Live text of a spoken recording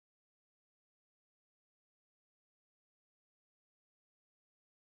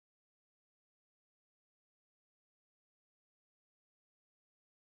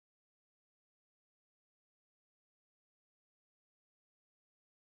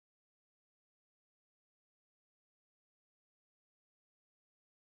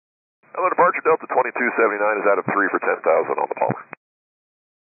Hello, departure Delta 2279 is out of 3 for 10,000 on the Palmer.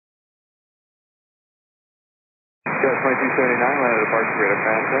 Delta 2279, land of departure, Greater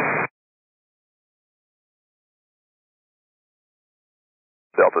Atlanta.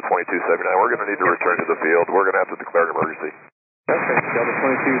 Delta 2279, we're going to need to return to the field. We're going to have to declare an emergency. Okay, Delta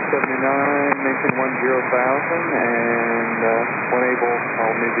 2279, maintain 10,000, and when able,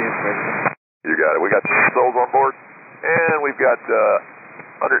 I'll need the information. You got it. We got 2 souls on board, and we've got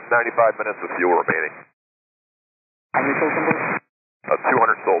 195 minutes of fuel remaining. How many souls on board?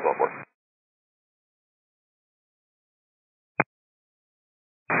 200 souls on board.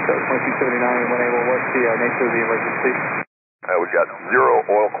 Delta 2279, when able, what's the nature of the emergency? We've got 0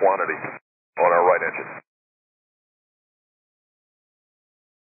 oil quantity on our right engine.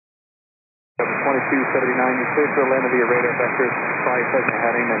 Delta 2279, you clear for land via radar vectors, flight present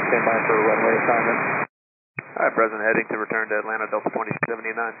heading, and stand by for runway assignment. All right, present heading to return to Atlanta, Delta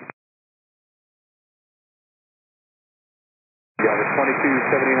 2279. Delta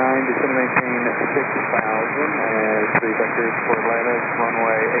 2279, descend to maintain 6,000 as the vectors for Atlanta,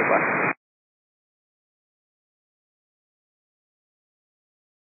 runway 8 left.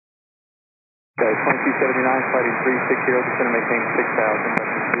 Delta 2279, flighting 360, descend to maintain 6,000,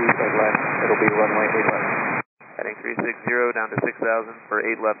 vector 2 left, it'll be runway 8 left. Heading 360 down to 6,000 for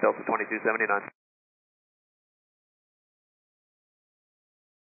 8 left, Delta 2279.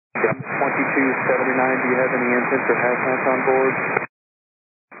 Delta 2279, do you have any incidents or hazmats on board?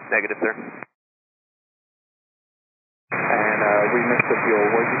 Negative, sir. And we missed the fuel.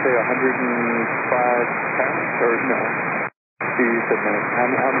 What did you say, 105 pounds? Or no? You said minutes. How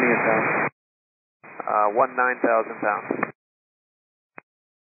many in pounds? 19,000 pounds.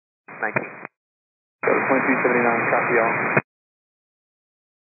 19. Delta 2279, copy all.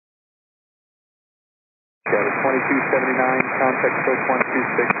 Delta 2279, contact stroke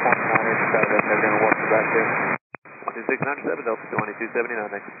 126.9 7. They're going to work back here. 12697, Delta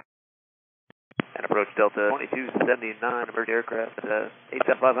 2279, thanks. And approach Delta 2279, emergency aircraft,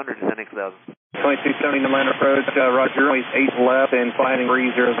 8,500, descending 6,000. 2279, land approach, roger, 8 left and flying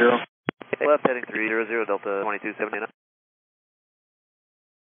 300. 8 left, heading 300, Delta 2279.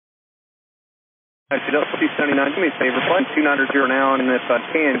 Actually, Delta 279, do me a favor, fly 290 now, and if I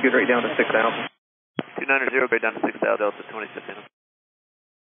can, get right down to 6,000. 290, grade down to 6,000, Delta 2079.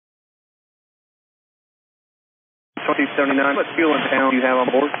 2279, what fuel and pound do you have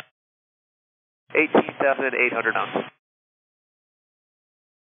on board? 18,800 pounds.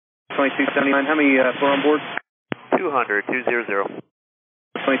 2279, how many floor on board? 200, 200.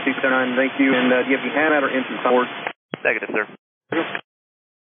 2279, thank you, and do you have any HANAT or entrance on board? Negative, sir.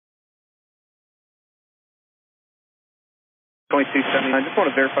 2279, I just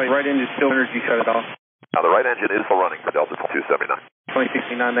want to verify right engine is still energy, shut it off. Now, the right engine is still running for Delta 279.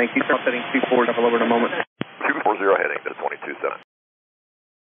 2269, thank you. Start setting 24, double over in a moment. 240 heading to 227.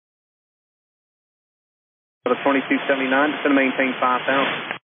 Delta 2279, just going to maintain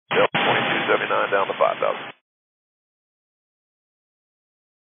 5,000. Delta 2279 down to 5,000.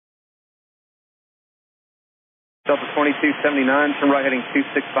 Delta 2279, turn right heading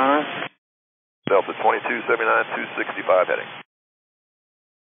 265. Delta 2279, 265 heading.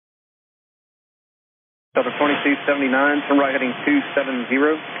 Delta 2279, turn right heading 270.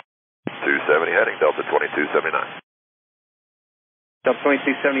 270 heading, Delta 2279. Delta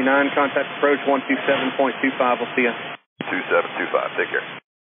 2279, contact approach 127.25, we'll see you. 2725, take care.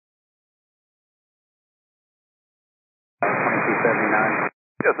 2279.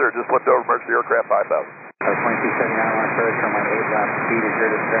 Yes, sir, just flipped over emergency aircraft 5,000. 2279, on approach from my 8 left, speed is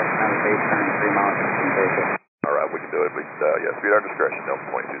your discretion on the base turn 3 miles from basic. All right, we can do it. Yeah, speed our discretion, Delta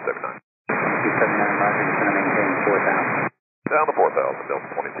 2279. 2279, roger, just going to maintain 4,000. Down to 4,000, Delta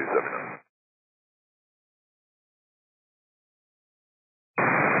 2279.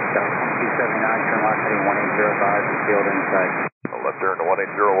 Delta 2279, turn left heading 1805, the field inside. Left turn to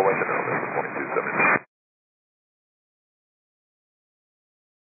 180, we'll let you know, Delta 2279.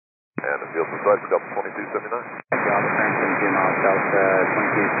 And the field's inside for Delta 2279. Delta turn 22 miles, Delta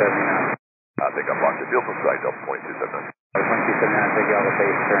 2279. I think I've locked the field's inside, Delta 2279. Delta 2279, take Delta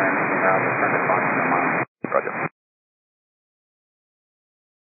base turn, and route the turn to Foxton a mile. Roger.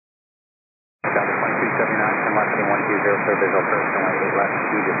 Delta 2279, turn left heading 120 for visual approach, runway 8 left,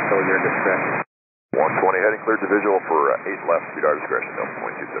 speed is still your discretion. 120 heading cleared to visual for 8 left, speed our discretion, Delta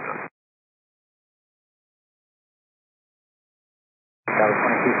 2279. Delta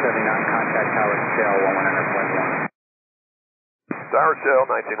 2279, contact Tower Shell 1100.1. Tower Shell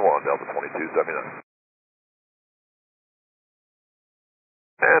 191, Delta 2279.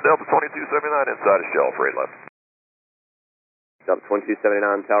 And Delta 2279 inside of Shell for 8 left. Delta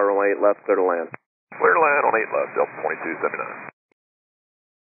 2279, tower runway 8 left, clear to land. Clear to land on 8 left, Delta 2279.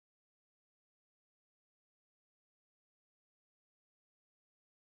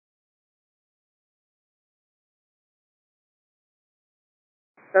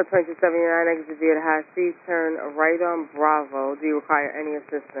 Delta 2279, exit via the high speed, turn right on Bravo. Do you require any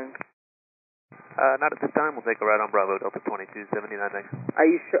assistance? Not at this time. We'll take a ride on Bravo, Delta 2279 next. Are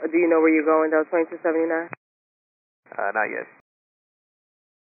you sure? Do you know where you're going, Delta 2279? Not yet.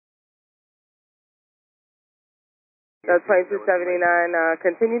 Delta 2279,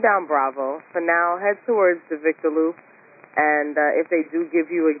 continue down Bravo. For now, head towards the Victor Loop. And if they do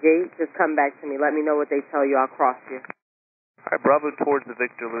give you a gate, just come back to me. Let me know what they tell you. I'll cross you. All right, Bravo towards the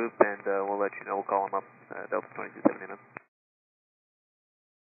Victor Loop, and we'll let you know. We'll call them up.